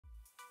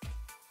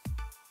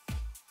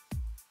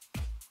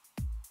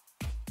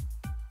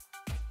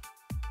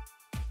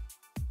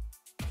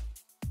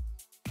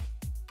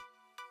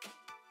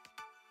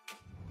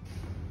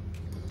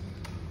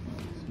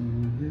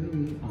Here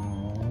we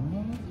are.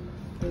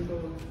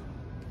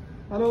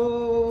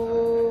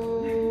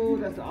 Hello,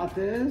 that's the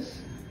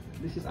artist.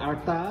 This is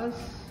Artas.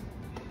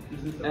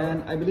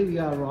 And I believe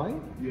you are Roy.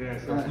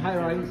 Yes. Hi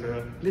Roy.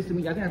 Pleased to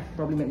meet you. I think I've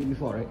probably met you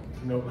before, right?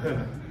 No.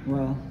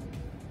 Well,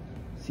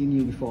 seen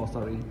you before,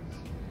 sorry.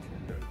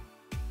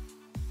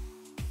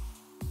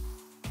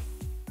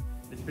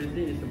 This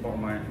painting is about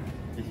my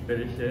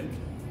inspiration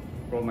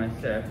from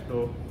myself.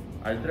 So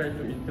I try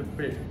to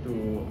interpret to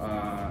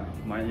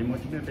my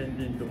emotional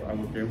painting to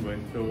our canvas.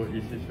 So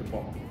this is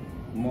about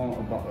more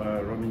about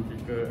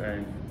romantical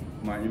and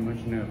my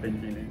emotional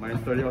painting. My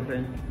story of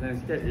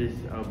landscape is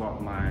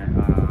about my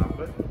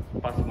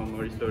past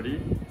memory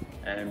story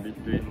and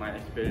between my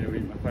experience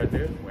with my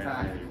father when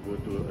I go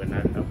to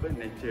another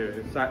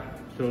nature site.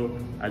 So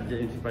I get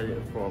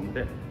inspired from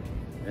that,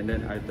 and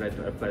then I try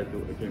to apply to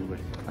a canvas.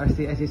 I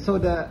see. So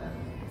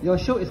your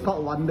show is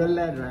called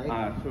Wonderland, right?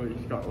 So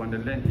it's called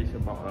Wonderland. It's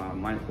about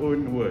my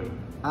own world.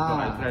 So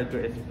I try to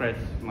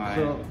express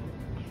about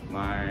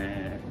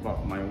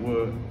my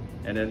work,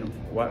 and then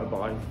what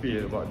about I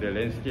feel about the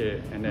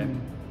landscape, and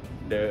then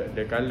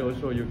the color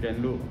also you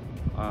can look.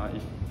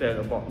 It's tell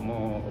about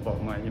more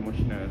about my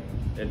emotional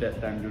at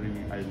that time during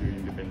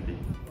the painting.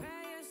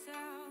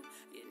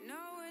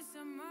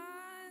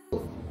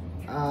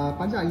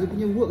 Panjang, you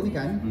punya work ni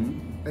kan,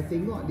 I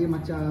tengok dia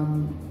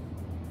macam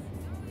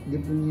dia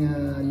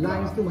punya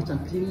lines tu macam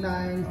clean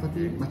lines,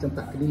 tapi macam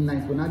tak clean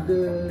lines pun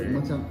ada,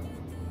 macam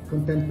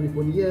contemporary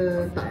pun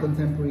dia, tak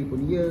contemporary pun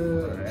dia.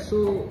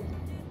 So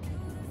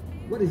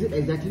what is it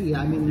exactly?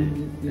 I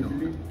mean, you know,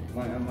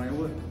 my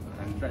work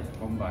I'm trying to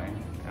combine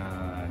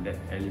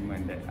that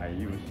element that I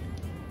use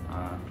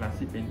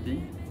classic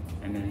painting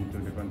and then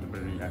into the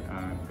contemporary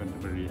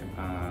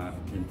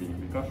painting,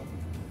 because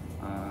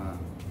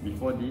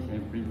before this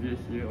and previous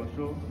year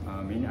also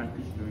many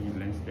artists doing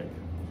landscape.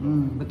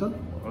 Betul?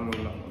 All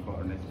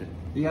about landscape.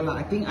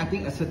 Yalah, I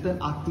think a certain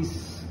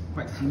artist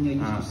quite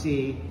senior used to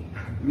say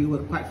we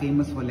were quite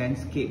famous for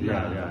landscape.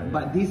 Yeah.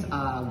 But these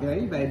are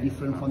very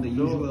different from the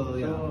usual.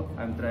 So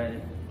I'm trying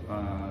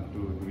to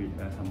do it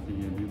something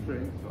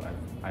different. So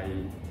I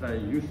try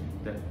use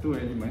that two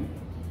elements,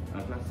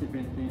 classic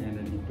painting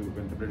and then into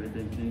contemporary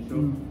painting.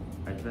 So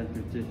I try to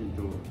change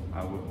into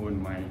our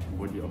own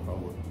body of our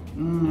work.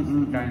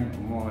 It's kind of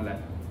more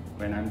like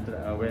when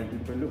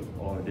people look,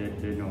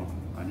 they know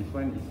this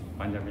one is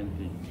panjang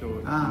painting, so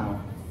it's more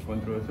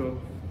control. So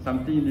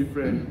something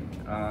different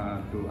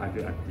to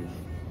other artists.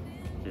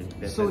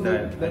 Okay, so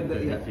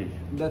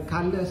the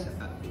colors,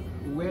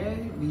 where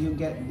do you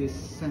get this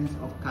sense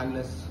of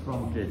colors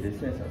from? Okay, the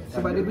sense of color.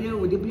 Sebab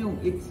dia punya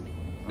it's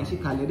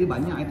actually color dia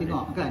banyak, I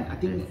tengok kan. I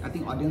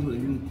think audience will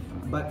agree,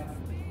 but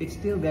it's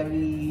still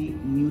very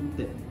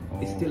muted.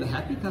 It's still a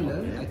happy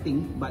color, I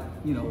think, but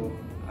you know.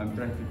 I'm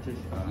trying to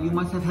change. You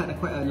must have had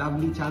quite a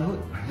lovely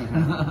childhood.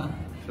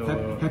 So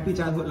happy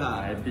childhood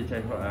lah. Happy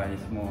childhood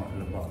is more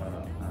about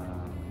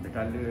the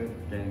color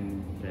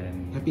can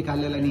happy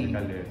color lah ni.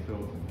 Color,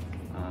 so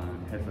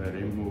have a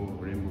rainbow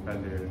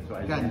color. So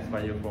I get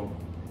inspired from.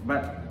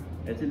 But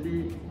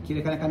actually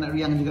kira kanak-kanak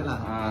riang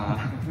jugalah.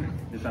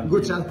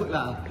 Good childhood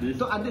lah.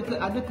 So ada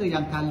ke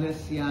yang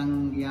colors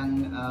yang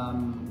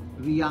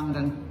riang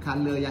dan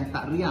color yang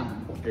tak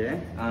riang? Okay.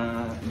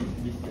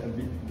 This a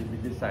bit the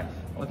bigger size.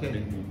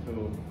 Okay.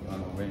 So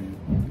when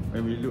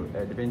we look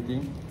at the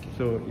painting,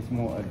 so it's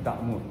more a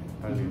dark mood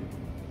color.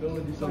 So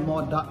this one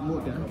more dark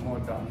mood,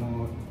 more dark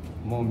mood,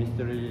 more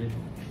mystery.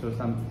 So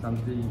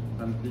something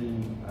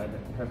I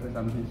have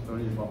something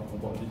story about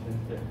this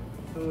landscape.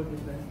 So this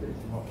landscape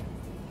is about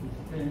it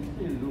can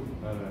still look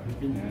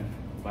happiness,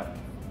 but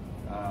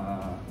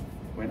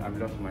when I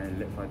lost my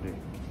late father.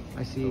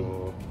 I see.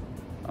 So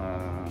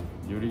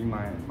during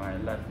my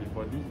life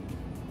before this,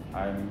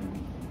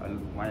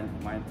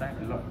 my time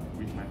a lot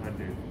with my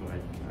father, so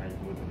I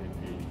go to the.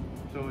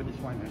 So this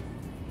one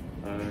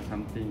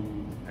something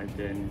I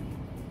can.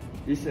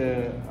 It's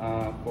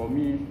for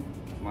me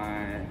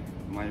my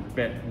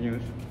bad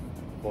news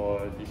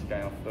for this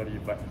kind of story,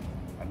 but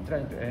I'm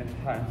trying to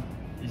enhance.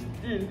 It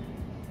still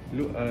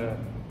look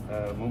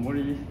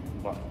memory,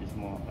 but it's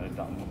more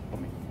dark mood for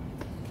me.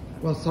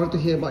 Well, sorry to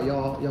hear about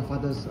your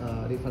father's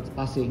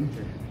passing.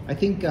 I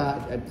think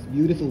it's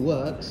beautiful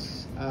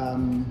works.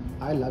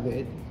 I love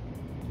it,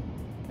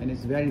 and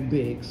it's very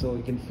big, so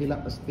you can fill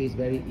up a space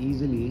very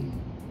easily.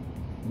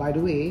 By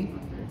the way,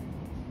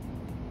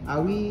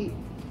 are we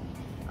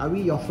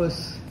your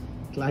first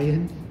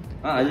client?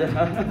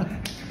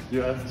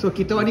 Yeah. So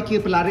kita ni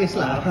kira pelaris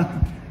lah.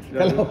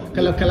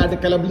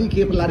 Kalau beli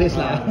kira pelaris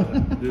lah.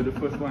 You're the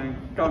first one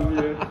come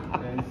here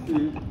and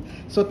see.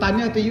 So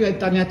tanya to you and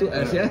tanya to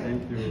us, yeah.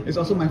 Thank you. It's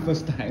also my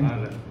first time.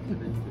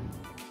 Thank you.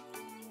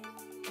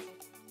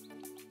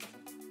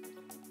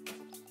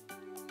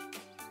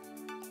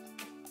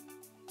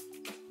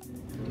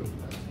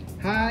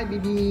 Hi,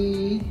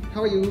 Bibi.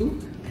 How are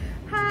you?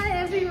 Hi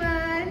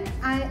everyone.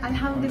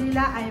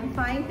 Alhamdulillah, I am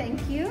fine,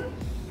 thank you.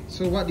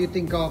 So what do you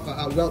think of,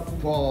 well,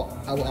 for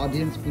our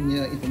audience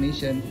punya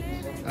information,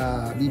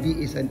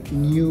 Bibi is a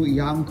new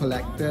young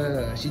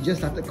collector. She just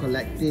started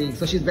collecting,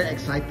 so she's very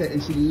excited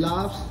and she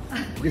loves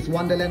this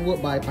Wonderland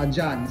work by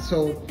Panjang.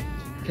 So,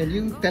 can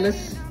you tell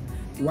us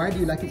why do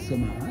you like it so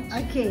much?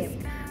 Okay.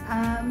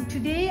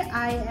 Today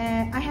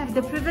I have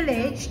the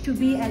privilege to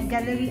be at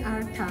Gallery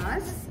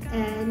Artas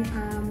and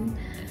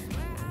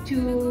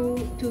to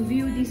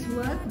view this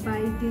work by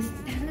this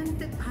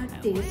talented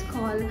artist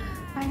called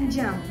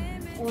Panjang,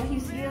 or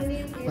his real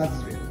name is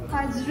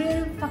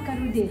Fazril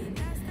Fakarudin.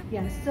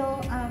 Yeah, so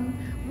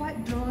what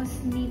draws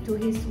me to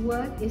his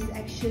work is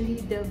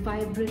actually the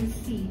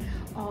vibrancy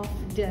of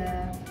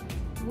the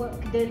work,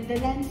 the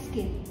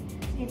landscape.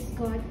 It's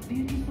got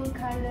beautiful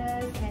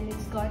colors and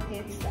it's got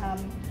its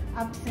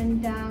ups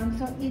and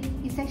downs. So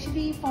it's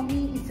actually, for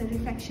me, it's a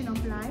reflection of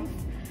life.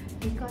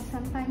 Because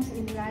sometimes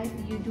in life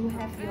you do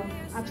have your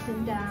ups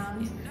and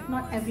downs.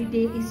 Not every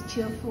day is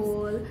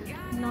cheerful,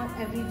 not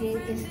every day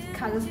is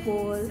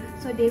colorful.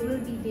 So there will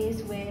be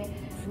days where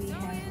we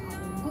have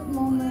our good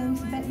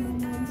moments, bad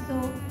moments. So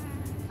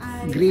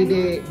Grey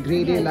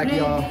day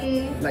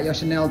like your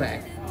Chanel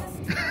bag.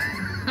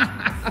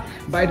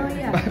 By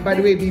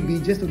the way, Bibi,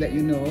 just to let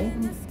you know,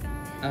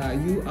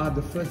 you are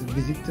the first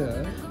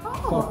visitor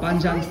for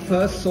Panjang's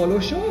first solo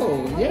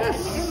show. Yes.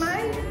 Am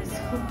I?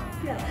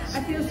 Yeah, I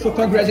feel so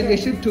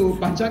congratulations to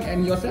Panjang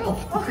and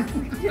yourself. Oh,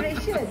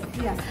 congratulations.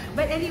 Yeah.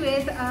 But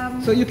anyways,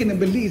 so you can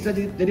beli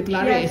jadi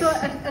pelaris. Yeah, so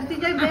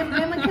artinya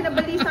memang kena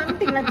beli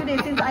something lah today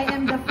since I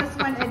am the first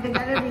one at the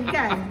gallery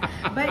kan.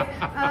 But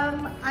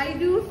I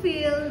do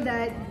feel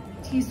that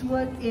his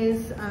work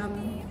is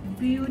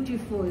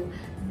beautiful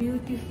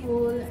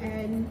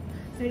and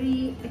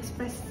very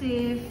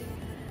expressive.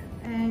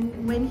 And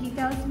when he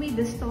tells me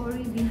the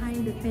story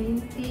behind the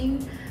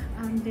painting,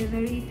 they're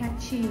very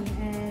touching,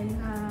 and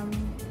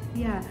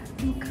yeah,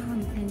 do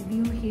come and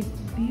view his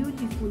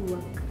beautiful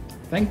work.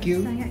 Thank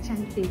you. Sangat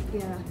cantik,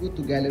 yeah. Go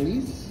to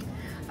galleries.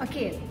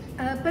 Okay,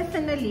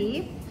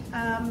 personally,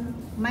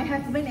 my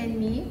husband and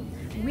me,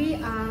 we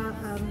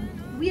are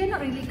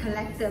not really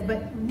collector,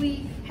 but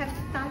we have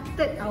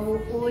started our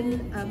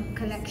own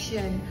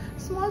collection.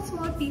 Small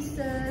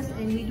pieces,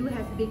 and we do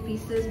have big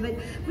pieces, but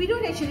we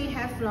don't actually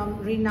have from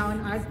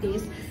renowned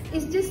artists.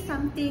 It's just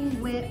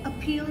something where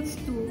appeals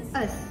to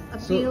us,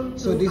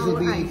 So this will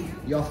be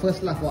your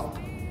first love for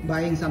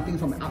buying something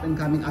from an up and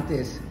coming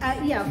artist.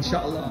 Yeah.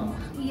 Inshallah.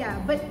 Yeah,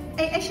 but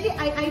actually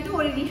I do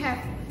already have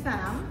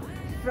some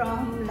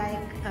from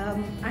like a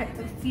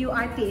few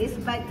artists,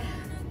 but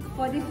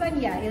for this one,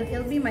 yeah,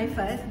 it'll be my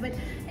first. But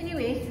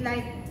anyways,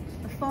 like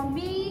for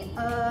me,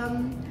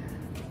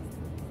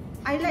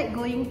 I like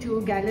going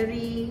to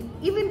gallery,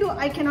 even though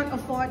I cannot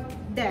afford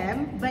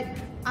them, but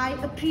I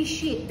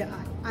appreciate the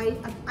art.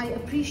 I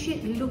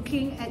appreciate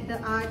looking at the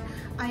art.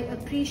 I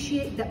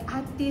appreciate the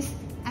artist's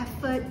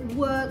effort,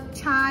 work,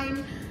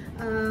 time,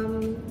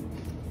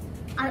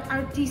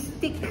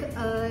 artistic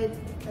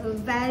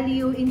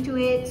value into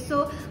it.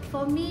 So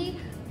for me,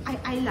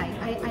 I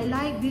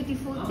like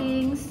beautiful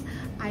things.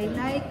 I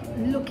like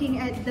looking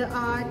at the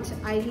art.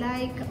 I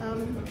like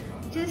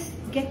just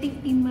getting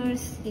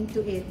immersed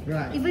into it.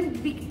 Right. Even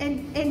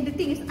and the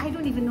thing is, I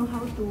don't even know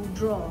how to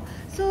draw.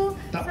 So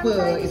tak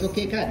apa, it's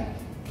okay kan?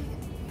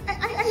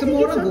 I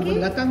Semua think orang it's okay.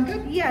 boleh datang kan?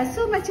 Yeah,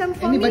 so macam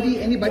for anybody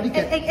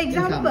can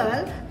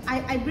example,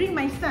 I bring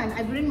my son,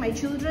 I bring my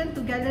children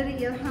to Gallery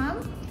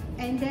Ilham,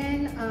 and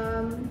then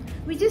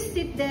we just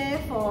sit there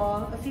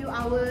for a few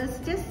hours,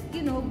 just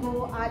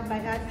go art by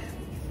art.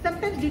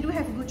 Sometimes they do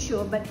have good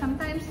show, but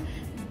sometimes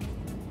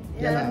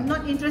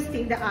not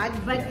interesting the art,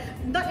 but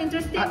not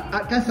interesting.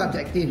 Art kan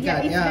subjektif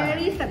kan? It's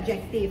very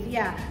subjective.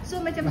 Yeah. So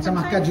macam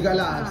makan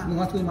jugalah.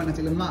 Semua orang suka makan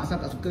nasi lemak, saya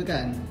tak suka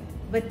kan?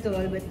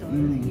 Betul.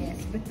 Yes,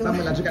 betul.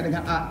 Sama lah juga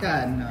dengan art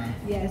kan?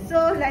 Yeah.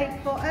 So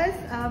like for us,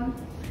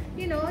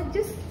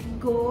 just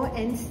go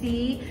and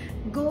see,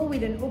 go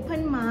with an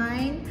open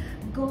mind,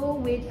 go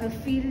with a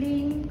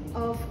feeling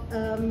of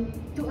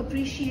to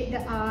appreciate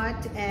the art,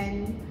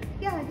 and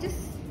yeah,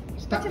 just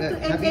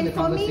having the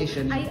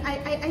conversation.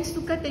 I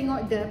suka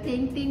tengok the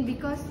painting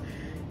because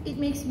it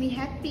makes me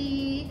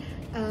happy.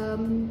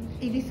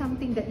 It is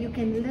something that you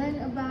can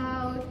learn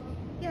about.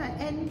 Yeah,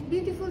 and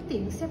beautiful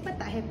things. Siapa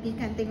tak happy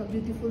kan tengok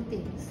beautiful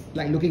things?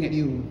 Like looking at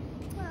you.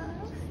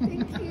 Wow,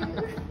 thank you.